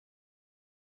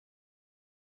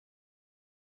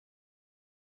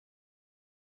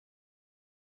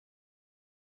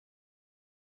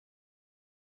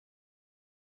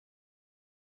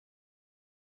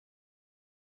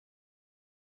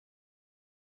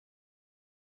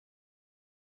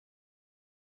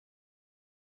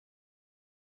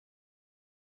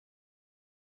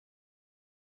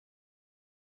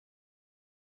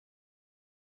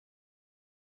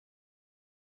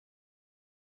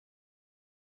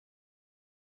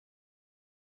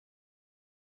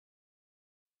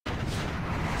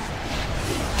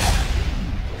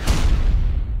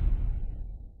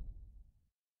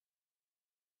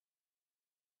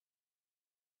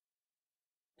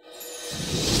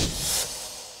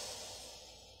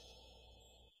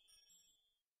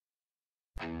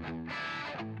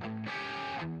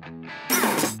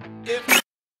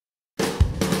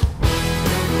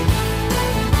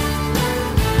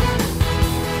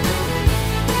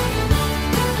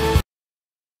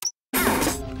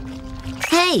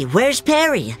Hey, where's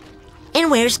Perry? And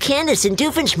where's Candace and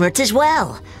Doofenshmirtz as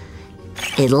well?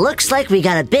 It looks like we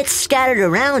got a bit scattered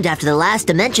around after the last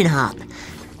dimension hop.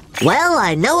 Well,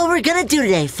 I know what we're gonna do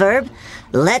today, Ferb.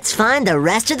 Let's find the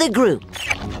rest of the group.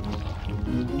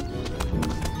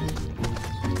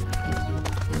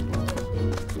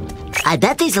 I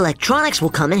bet these electronics will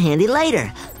come in handy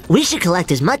later. We should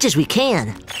collect as much as we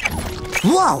can.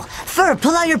 Whoa! Ferb,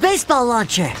 pull out your baseball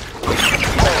launcher!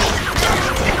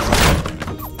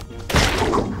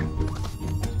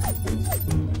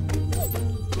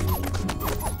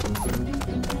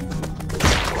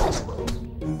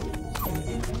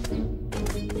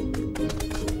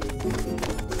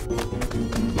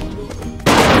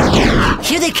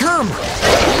 Here they come!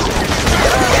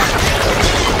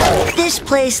 This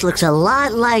place looks a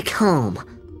lot like home.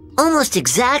 Almost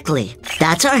exactly.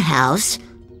 That's our house.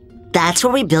 That's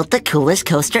where we built the coolest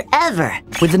coaster ever.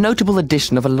 With the notable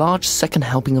addition of a large second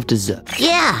helping of dessert.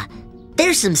 Yeah,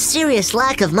 there's some serious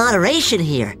lack of moderation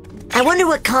here. I wonder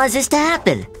what caused this to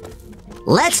happen.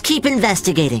 Let's keep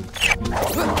investigating.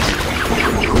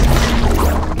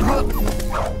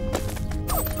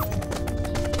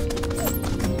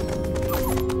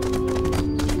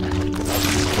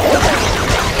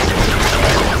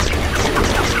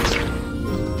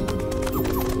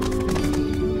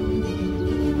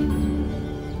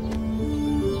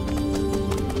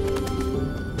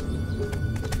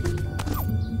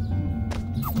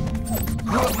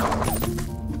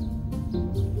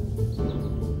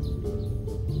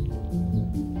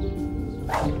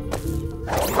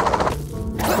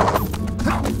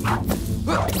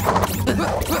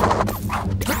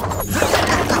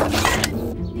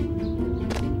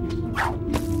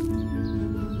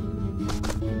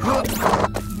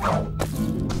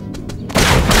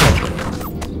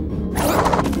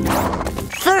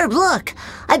 Ferb, look!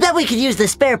 I bet we could use the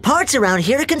spare parts around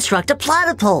here to construct a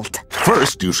platypult.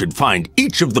 First, you should find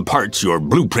each of the parts your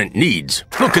blueprint needs.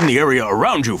 Look in the area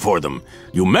around you for them.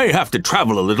 You may have to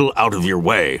travel a little out of your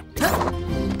way.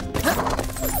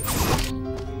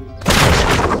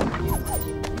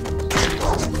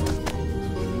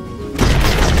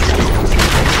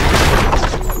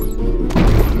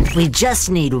 We just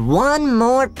need one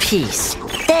more piece.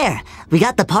 There, we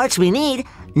got the parts we need.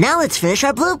 Now let's finish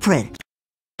our blueprint.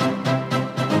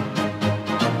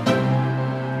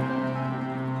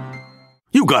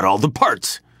 You got all the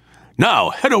parts. Now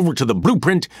head over to the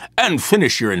blueprint and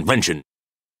finish your invention.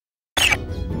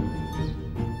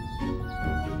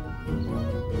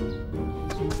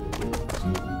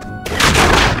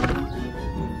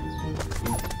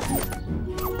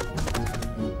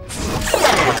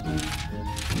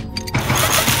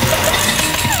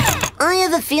 I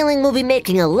have a feeling we'll be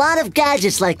making a lot of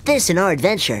gadgets like this in our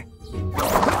adventure.